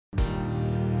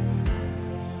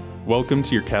Welcome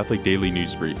to your Catholic Daily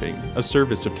News Briefing, a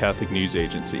service of Catholic News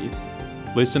Agency.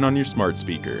 Listen on your smart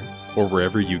speaker or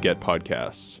wherever you get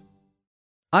podcasts.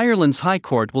 Ireland's High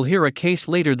Court will hear a case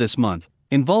later this month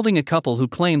involving a couple who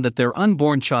claimed that their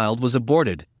unborn child was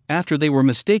aborted after they were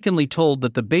mistakenly told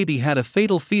that the baby had a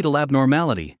fatal fetal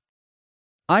abnormality.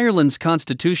 Ireland's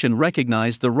constitution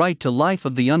recognized the right to life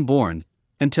of the unborn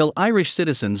until Irish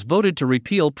citizens voted to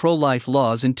repeal pro-life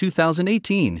laws in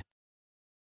 2018.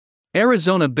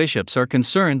 Arizona bishops are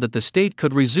concerned that the state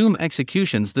could resume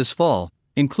executions this fall,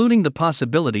 including the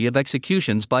possibility of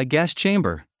executions by gas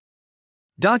chamber.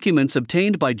 Documents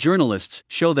obtained by journalists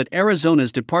show that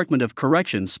Arizona's Department of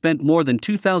Corrections spent more than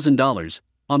 $2,000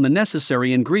 on the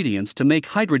necessary ingredients to make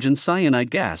hydrogen cyanide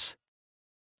gas.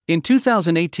 In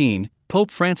 2018,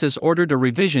 Pope Francis ordered a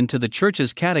revision to the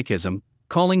Church's catechism,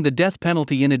 calling the death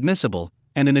penalty inadmissible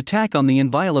and an attack on the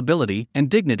inviolability and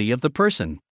dignity of the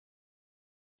person.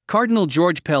 Cardinal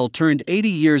George Pell turned 80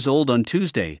 years old on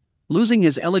Tuesday, losing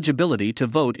his eligibility to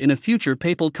vote in a future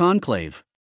papal conclave.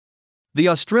 The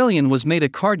Australian was made a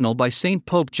cardinal by Saint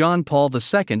Pope John Paul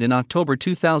II in October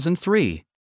 2003.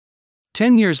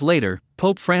 10 years later,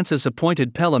 Pope Francis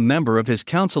appointed Pell a member of his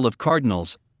Council of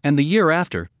Cardinals, and the year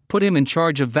after, put him in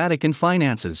charge of Vatican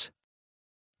finances.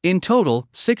 In total,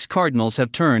 6 cardinals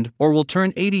have turned or will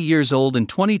turn 80 years old in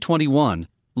 2021,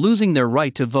 losing their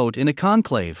right to vote in a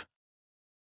conclave.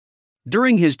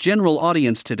 During his general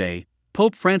audience today,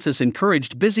 Pope Francis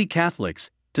encouraged busy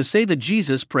Catholics to say the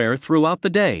Jesus Prayer throughout the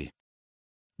day.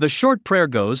 The short prayer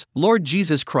goes, "Lord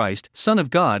Jesus Christ, Son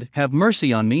of God, have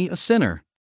mercy on me, a sinner."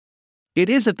 It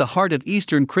is at the heart of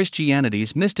Eastern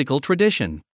Christianity's mystical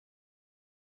tradition.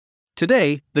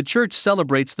 Today, the Church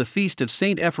celebrates the feast of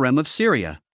Saint Ephrem of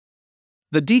Syria.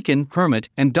 The deacon, hermit,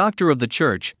 and doctor of the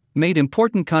Church made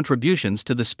important contributions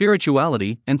to the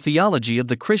spirituality and theology of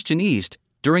the Christian East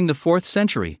during the 4th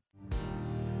century.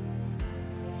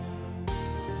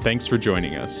 Thanks for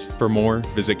joining us. For more,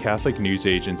 visit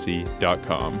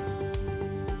CatholicNewsAgency.com.